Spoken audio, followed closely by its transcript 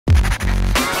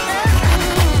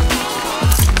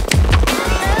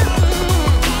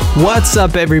What's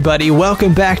up, everybody?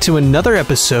 Welcome back to another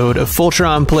episode of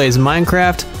Fultron Plays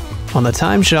Minecraft on the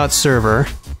TimeShot server.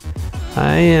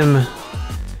 I am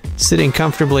sitting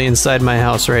comfortably inside my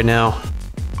house right now.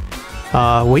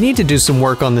 We need to do some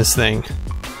work on this thing,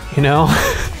 you know?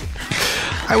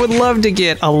 I would love to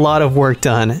get a lot of work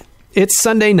done. It's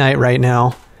Sunday night right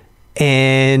now,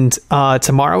 and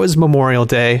tomorrow is Memorial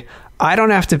Day. I don't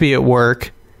have to be at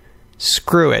work.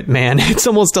 Screw it, man. It's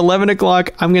almost 11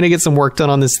 o'clock. I'm going to get some work done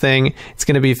on this thing. It's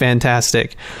going to be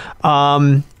fantastic.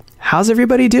 How's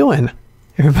everybody doing?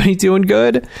 Everybody doing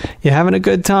good? You having a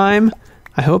good time?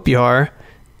 I hope you are.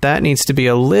 That needs to be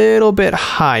a little bit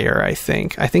higher, I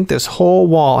think. I think this whole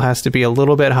wall has to be a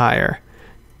little bit higher.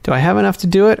 Do I have enough to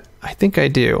do it? I think I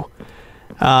do.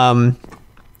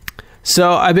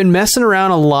 So I've been messing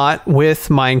around a lot with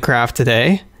Minecraft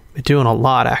today. Been doing a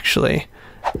lot, actually.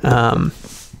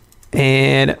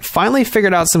 And finally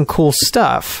figured out some cool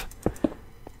stuff.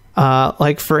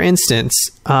 Like, for instance,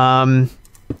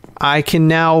 I can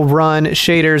now run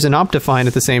shaders and Optifine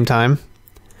at the same time.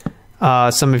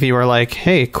 Some of you are like,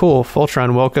 hey, cool,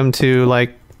 Fultron, welcome to,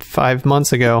 like, 5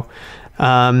 months ago.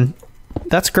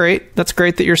 That's great. That's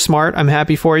great that you're smart. I'm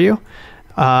happy for you.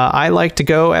 I like to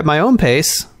go at my own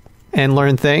pace and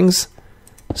learn things.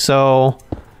 So,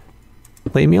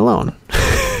 leave me alone.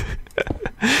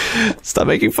 Stop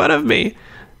making fun of me.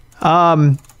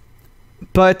 But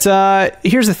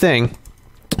here's the thing.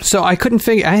 So I couldn't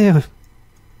figure... I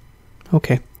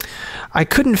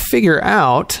couldn't figure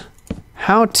out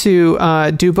how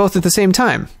to do both at the same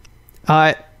time.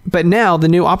 But now the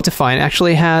new Optifine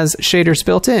actually has shaders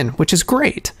built in, which is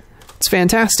great. It's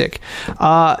fantastic.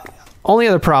 Only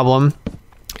other problem,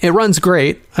 it runs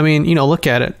great. I mean, you know, look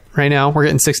at it. Right now, we're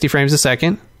getting 60 frames a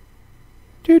second.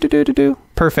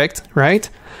 Perfect, right?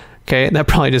 Okay, that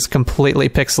probably just completely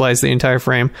pixelized the entire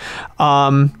frame.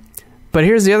 But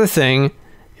here's the other thing.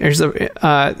 Here's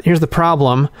the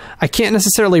problem. I can't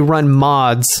necessarily run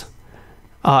mods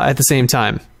at the same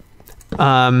time.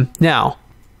 Now,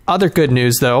 other good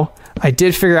news though, I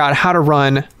did figure out how to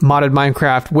run modded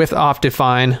Minecraft with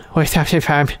Optifine.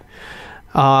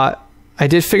 I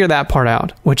did figure that part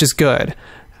out, which is good.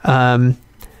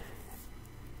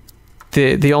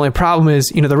 The only problem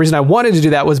is, you know, the reason I wanted to do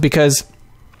that was because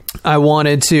I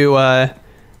wanted to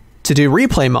do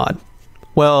replay mod.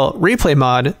 Well, replay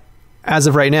mod, as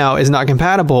of right now, is not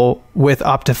compatible with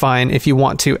Optifine if you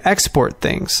want to export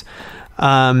things.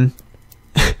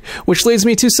 Which leads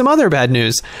me to some other bad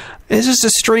news. It's just a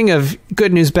string of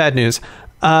good news, bad news.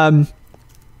 I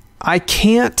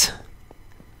can't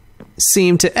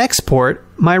seem to export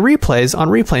my replays on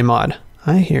replay mod.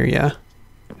 I hear ya.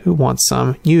 Who wants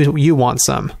some? You want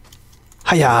some.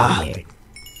 Hiya!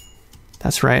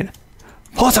 That's right.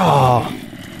 Hoto!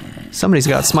 Somebody's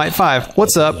got Smite 5.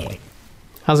 What's up?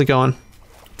 How's it going?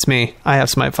 It's me. I have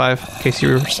Smite 5, in case you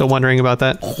were still wondering about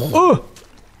that. Oh!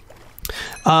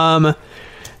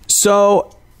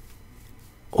 So,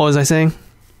 what was I saying?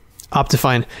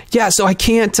 Optifine. Yeah, so I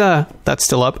can't, that's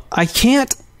still up. I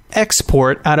can't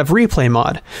export out of replay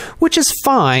mod, which is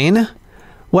fine.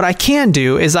 What I can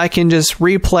do is I can just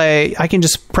replay, I can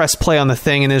just press play on the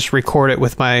thing and just record it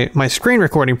with my screen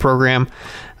recording program,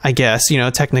 I guess, you know,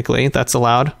 technically that's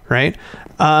allowed, right?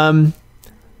 But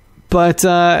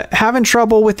having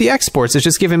trouble with the exports. It's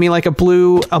just giving me like a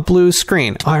blue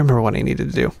screen. Oh, I remember what I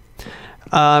needed to do.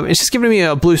 It's just giving me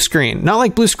a blue screen. Not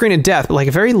like blue screen of death, but like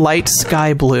a very light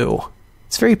sky blue.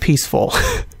 It's very peaceful,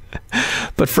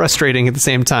 but frustrating at the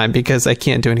same time because I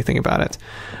can't do anything about it.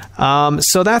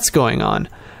 So that's going on.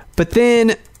 But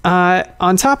then,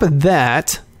 on top of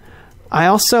that, I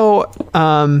also,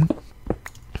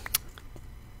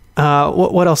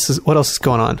 what else is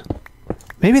going on?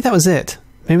 Maybe that was it.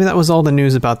 Maybe that was all the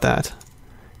news about that.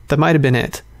 That might have been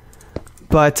it.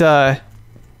 But,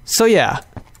 so yeah.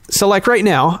 So like right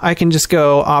now, I can just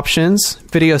go options,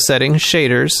 video settings,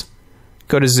 shaders,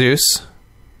 go to Zeus,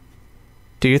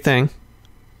 do your thing.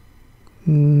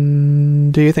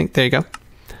 Do your thing. There you go.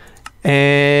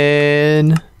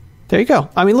 And there you go.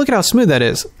 I mean, look at how smooth that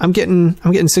is. I'm getting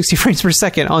 60 frames per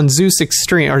second on Zeus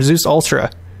Extreme or Zeus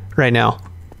Ultra right now.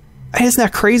 Isn't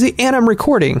that crazy? And I'm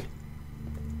recording.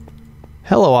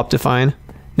 Hello, Optifine.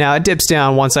 Now it dips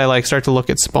down once I like start to look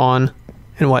at spawn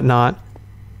and whatnot,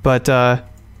 but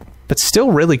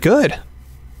still really good.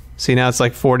 See, now it's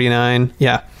like 49.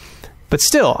 Yeah, but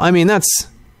still, I mean, that's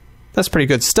pretty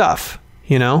good stuff,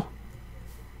 you know.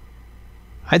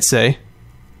 I'd say.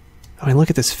 I mean, look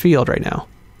at this field right now.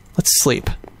 Let's sleep.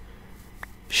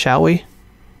 Shall we?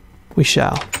 We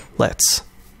shall. Let's.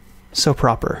 So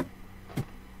proper.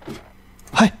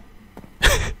 Hi.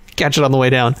 Catch it on the way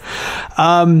down.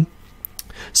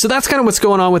 So that's kind of what's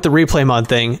going on with the replay mod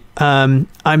thing. I'm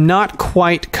not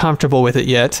quite comfortable with it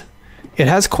yet. It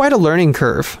has quite a learning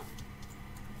curve.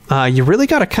 You really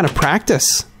got to kind of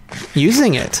practice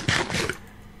using it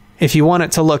if you want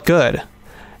it to look good.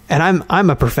 And I'm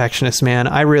a perfectionist, man.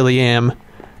 I really am.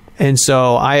 And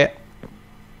so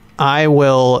I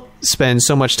will spend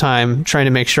so much time trying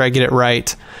to make sure I get it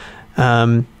right,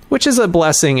 which is a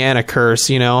blessing and a curse,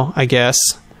 you know, I guess.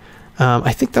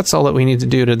 I think that's all that we need to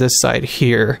do to this side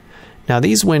here. Now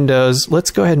these windows,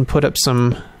 let's go ahead and put up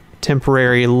some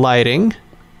temporary lighting.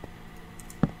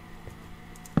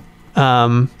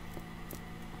 And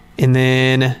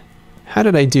then how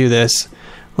did I do this?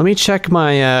 Let me check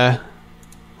my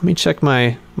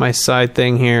my side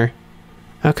thing here.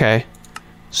 Okay.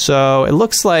 So it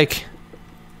looks like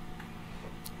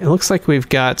we've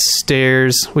got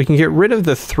stairs. We can get rid of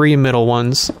the 3 middle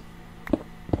ones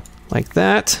like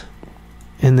that.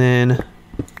 And then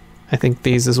I think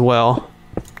these as well.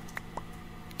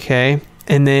 Okay.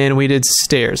 And then we did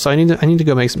stairs. So I need to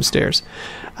go make some stairs.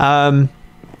 So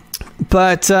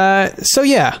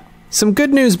yeah, some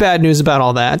good news, bad news about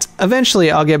all that.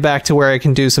 Eventually I'll get back to where I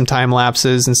can do some time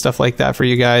lapses and stuff like that for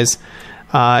you guys.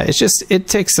 It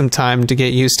takes some time to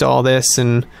get used to all this,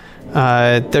 and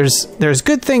there's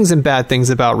good things and bad things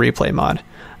about replay mod.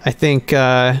 I think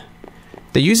the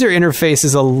user interface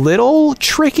is a little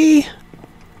tricky.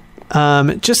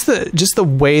 Just the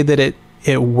way that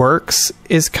it works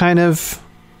is kind of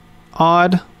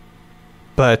odd,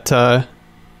 but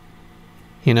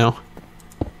you know,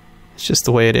 it's just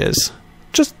the way it is.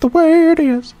 Just the way it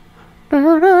is.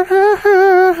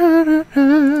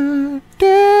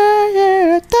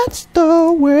 Yeah, that's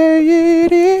the way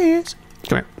it is.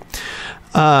 Come here.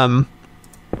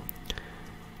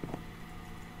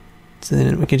 So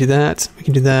then we can do that. We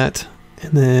can do that,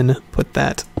 and then put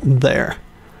that there.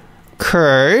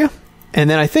 Okay. And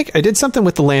then I think I did something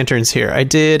with the lanterns here. I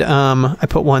did. I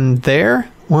put one there,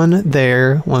 one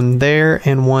there, one there,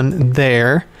 and one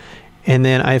there, and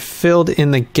then I filled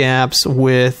in the gaps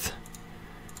with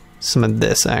some of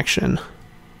this action.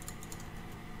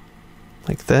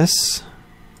 Like this.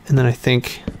 And then I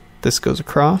think this goes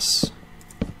across.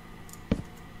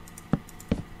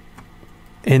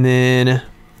 And then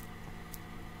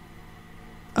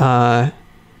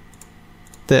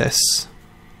this.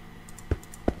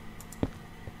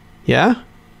 Yeah?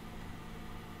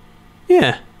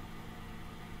 Yeah.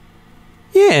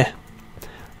 Yeah.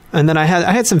 And then I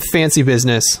had some fancy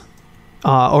business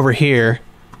over here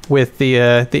with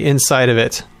the inside of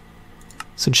it.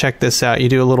 So check this out. You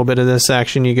do a little bit of this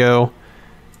action. You go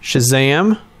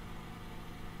Shazam.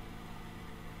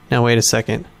 Now wait a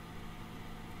second.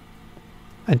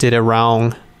 I did it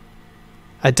wrong.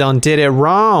 I done did it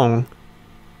wrong.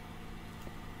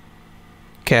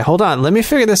 Okay, hold on. Let me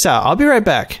figure this out. I'll be right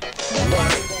back.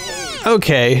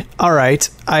 Okay, all right.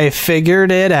 I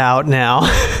figured it out now.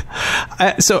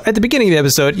 So at the beginning of the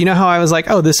episode, you know how I was like,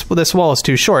 oh, this wall is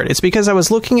too short. It's because I was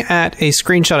looking at a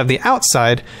screenshot of the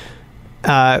outside,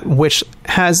 which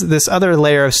has this other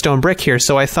layer of stone brick here.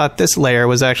 So I thought this layer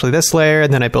was actually this layer,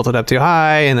 and then I built it up too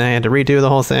high, and then I had to redo the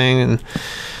whole thing, and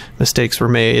mistakes were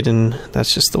made, and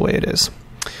that's just the way it is.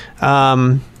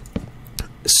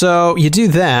 So you do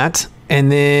that,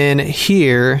 and then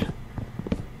here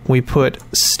we put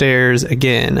stairs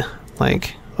again.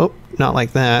 Like, oh, not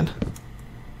like that.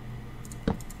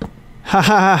 Ha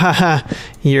ha ha ha ha.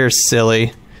 You're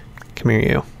silly. Come here,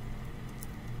 you.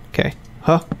 Okay.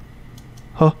 Huh?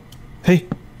 Huh? Hey.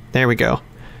 There we go.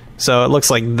 So it looks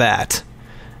like that.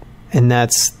 And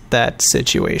that's that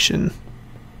situation.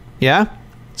 Yeah?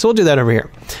 So we'll do that over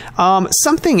here.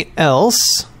 Something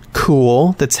else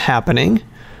cool that's happening.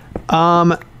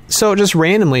 So just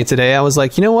randomly today, I was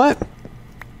like, you know what?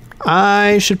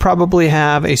 I should probably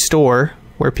have a store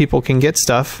where people can get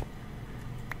stuff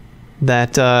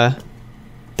that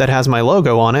that has my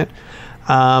logo on it.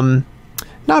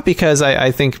 Not because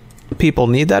I think people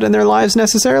need that in their lives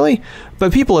necessarily,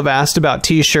 but people have asked about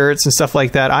t-shirts and stuff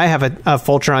like that. I have a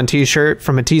Fultron t-shirt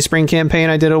from a Teespring campaign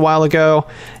I did a while ago,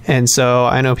 and so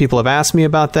I know people have asked me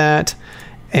about that,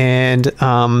 and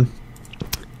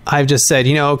I've just said,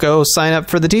 you know, go sign up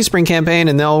for the Teespring campaign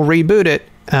and they'll reboot it,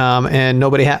 and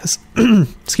nobody has.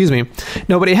 Excuse me.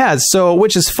 Nobody has, so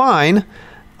which is fine,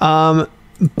 but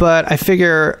I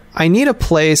figure I need a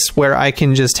place where I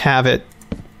can just have it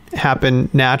happen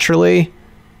naturally,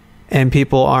 and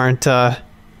people aren't,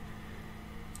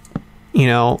 you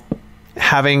know,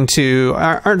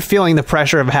 aren't feeling the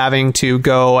pressure of having to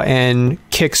go and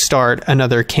kickstart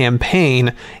another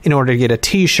campaign in order to get a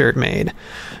t-shirt made.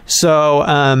 So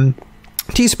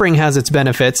Teespring has its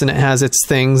benefits and it has its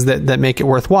things that make it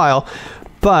worthwhile.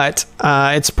 but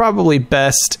it's probably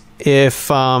best if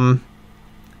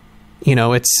you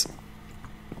know, it's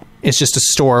just a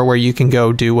store where you can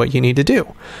go do what you need to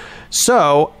do.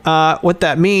 So what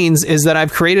that means is that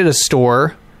I've created a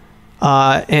store,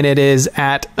 and it is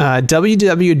at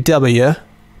www,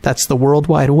 that's the World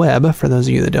Wide Web for those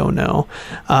of you that don't know,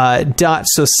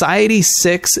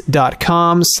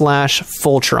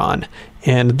 .society6.com/Fultron.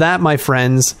 And that, my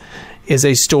friends, is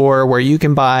a store where you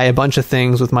can buy a bunch of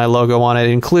things with my logo on it,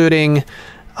 including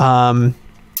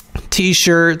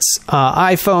t-shirts,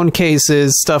 iPhone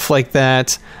cases, stuff like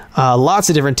that. Lots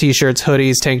of different t-shirts,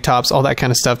 hoodies, tank tops, all that kind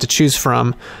of stuff to choose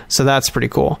from. So that's pretty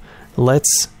cool.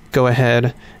 Let's go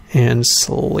ahead and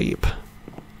sleep.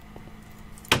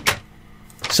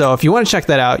 So if you want to check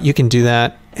that out, you can do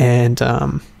that. And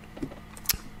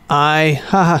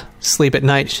sleep at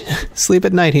night. Sleep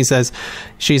at night, he says.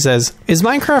 She says, is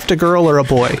Minecraft a girl or a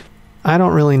boy? I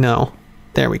don't really know.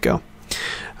 There we go.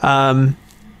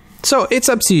 So it's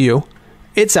up to you.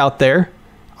 It's out there.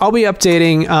 I'll be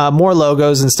updating more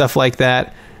logos and stuff like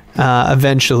that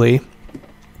eventually.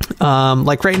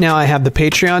 Like right now I have the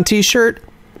Patreon t-shirt,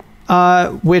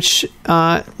 which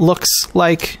looks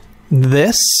like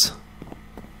this.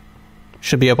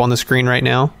 Should be up on the screen right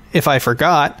now. If I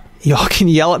forgot, y'all can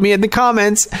yell at me in the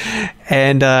comments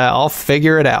and I'll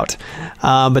figure it out.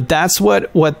 But that's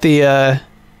what the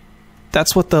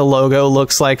logo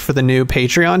looks like for the new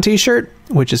Patreon t-shirt,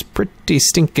 which is pretty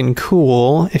stinking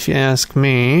cool if you ask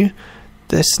me.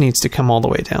 This needs to come all the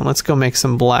way down. Let's go make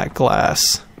some black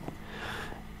glass.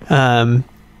 So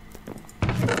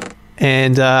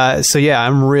yeah,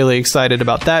 I'm really excited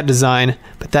about that design,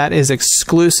 but that is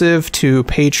exclusive to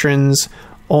patrons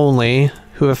only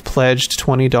who have pledged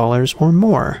 $20 or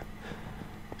more.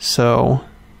 So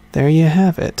there you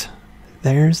have it.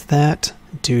 There's that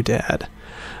doodad.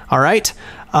 All right,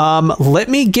 let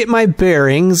me get my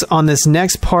bearings on this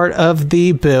next part of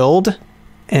the build,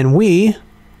 and we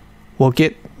will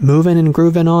get moving and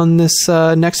grooving on this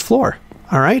next floor.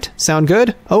 All right, sound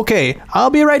good? Okay,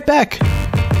 I'll be right back.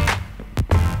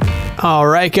 All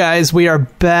right, guys, we are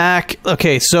back.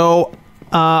 Okay, so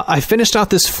I finished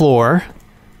out this floor.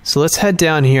 So let's head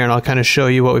down here and I'll kind of show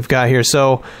you what we've got here.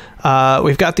 So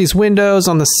we've got these windows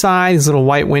on the side, these little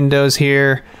white windows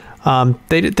here.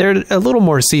 They're a little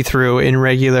more see-through in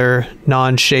regular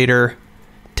non-shader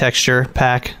texture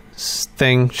pack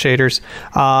thing shaders.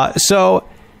 So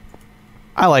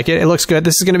I like it. It looks good.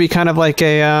 This is going to be kind of like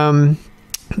a...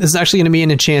 this is actually going to be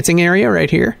an enchanting area right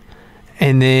here.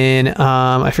 And then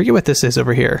I forget what this is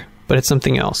over here, but it's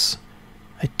something else.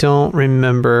 I don't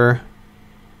remember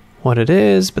what it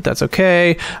is, but that's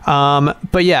okay.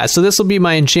 But yeah, so this will be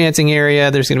my enchanting area.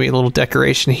 There's going to be a little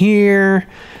decoration here.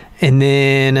 And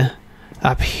then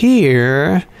up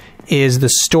here is the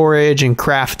storage and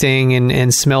crafting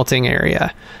and smelting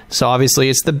area. So obviously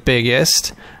it's the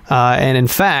biggest. And in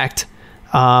fact,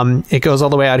 it goes all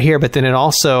the way out here, but then it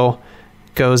also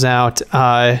goes out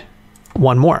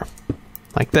one more,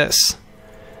 like this.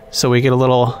 So we get a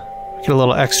little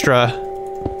extra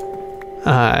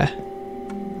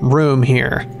room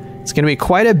here. It's going to be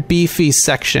quite a beefy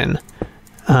section.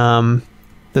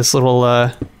 This little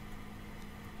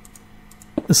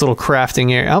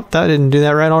crafting area. Oh, that didn't do that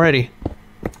right already.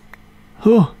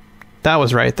 Whew. That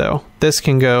was right though. This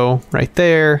can go right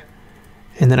there,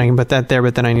 and then I can put that there,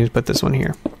 but then I need to put this one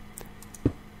here.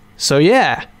 So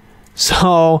yeah.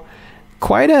 So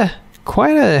quite a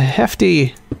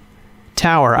hefty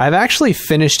tower. I've actually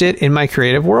finished it in my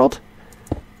creative world.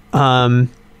 And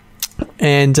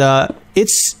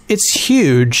it's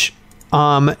huge.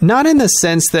 Not in the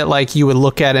sense that like you would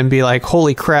look at it and be like,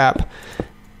 holy crap,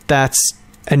 that's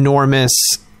enormous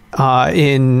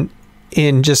in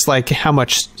just like how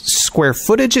much square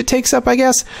footage it takes up, I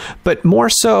guess, but more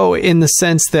so in the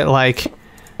sense that like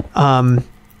I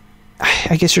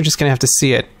guess you're just gonna have to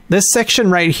see it. This section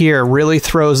right here really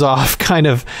throws off kind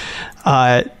of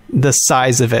the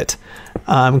size of it,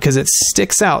 because it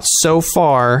sticks out so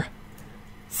far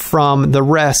from the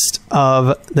rest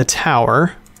of the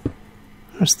tower.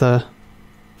 There's the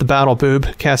battle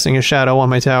boob casting a shadow on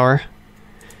my tower.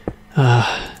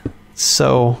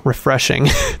 So refreshing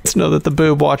to know that the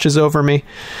boob watches over me.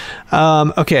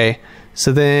 Okay,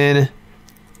 so then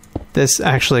this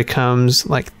actually comes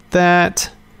like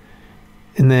that.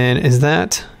 And then is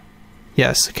that?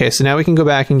 Yes. Okay, so now we can go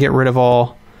back and get rid of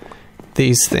all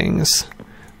these things.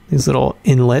 These little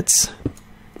inlets.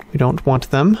 We don't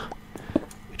want them.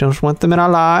 We don't want them in our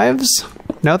lives.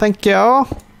 No, thank you. All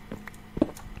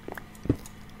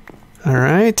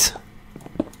right.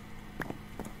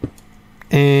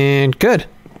 And good.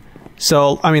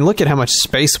 So, I mean, look at how much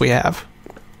space we have.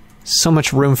 so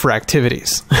much room for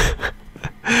activities.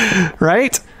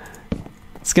 Right?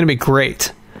 It's gonna be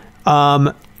great.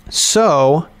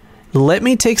 So let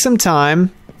me take some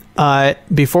time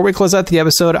before we close out the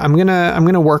episode. I'm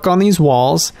gonna work on these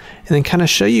walls and then kind of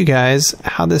show you guys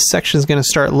how this section is gonna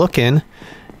start looking,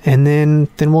 and then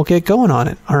we'll get going on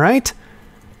it. All right?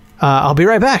 I'll be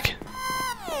right back.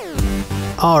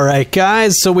 All right,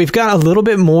 guys. So we've got a little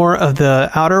bit more of the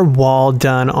outer wall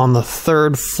done on the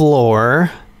 3rd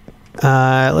floor.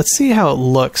 Let's see how it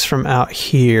looks from out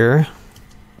here.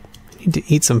 I need to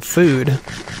eat some food.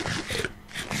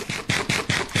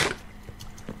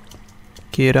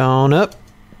 Get on up.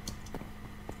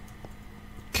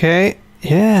 Okay.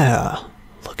 Yeah.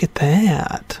 Look at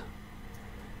that.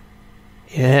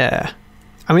 Yeah.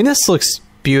 I mean, this looks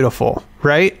beautiful,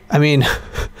 right? I mean,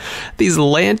 these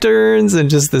lanterns and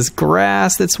just this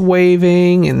grass that's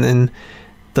waving, and then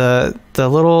the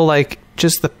little, like,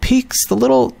 just the peaks, the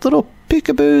little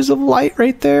peekaboos of light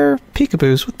right there.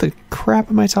 Peekaboos? What the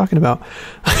crap am I talking about?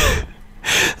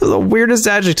 The weirdest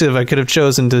adjective I could have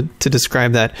chosen to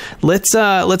describe that. Let's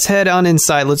head on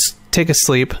inside. Let's take a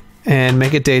sleep and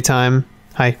make it daytime.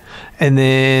 Hi. And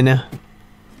then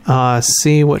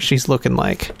see what she's looking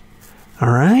like. All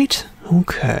right.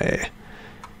 Okay.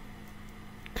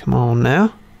 Come on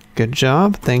now. Good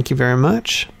job. Thank you very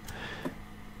much.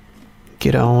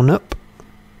 Get on up.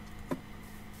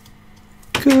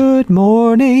 Good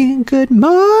morning. Good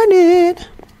morning.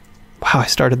 Wow, I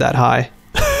started that high.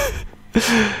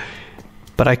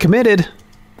 But I committed.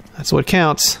 That's what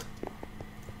counts.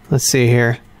 Let's see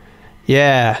here.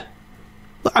 Yeah.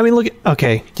 I mean, look at...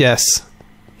 Okay, yes.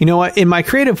 You know what? In my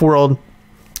creative world,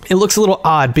 it looks a little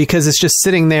odd because it's just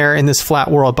sitting there in this flat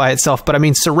world by itself. But I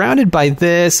mean, surrounded by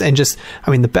this and just...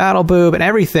 I mean, the battle boob and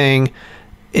everything,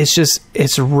 it's just...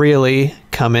 It's really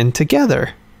coming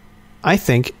together. I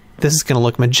think this is going to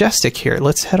look majestic here.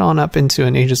 Let's head on up into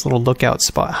an Aegis little lookout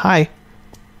spot. Hi.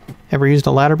 Ever used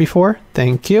a ladder before?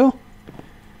 Thank you.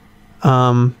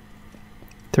 Through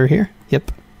here?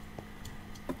 Yep.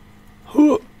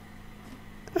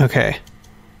 Okay.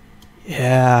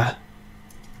 Yeah.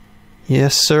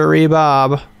 Yes, sirree,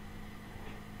 Bob.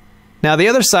 Now, the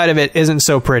other side of it isn't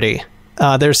so pretty.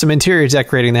 There's some interior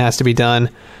decorating that has to be done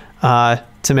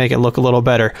to make it look a little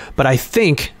better. But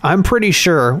I'm pretty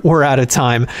sure we're out of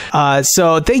time.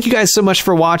 So thank you guys so much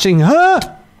for watching.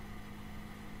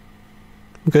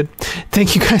 Good.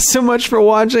 Thank you guys so much for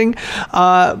watching.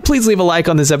 Please leave a like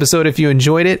on this episode if you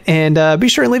enjoyed it, and be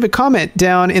sure and leave a comment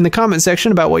down in the comment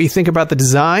section about what you think about the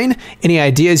design, any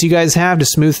ideas you guys have to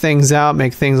smooth things out,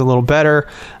 make things a little better.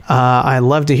 I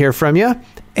love to hear from you.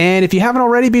 And if you haven't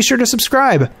already, be sure to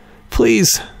subscribe.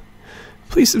 Please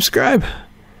subscribe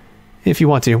if you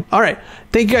want to. All right.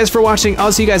 Thank you guys for watching.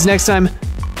 I'll see you guys next time.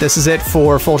 This is it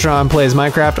for Fultron Plays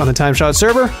Minecraft on the TimeShot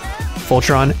server.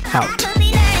 Fultron out.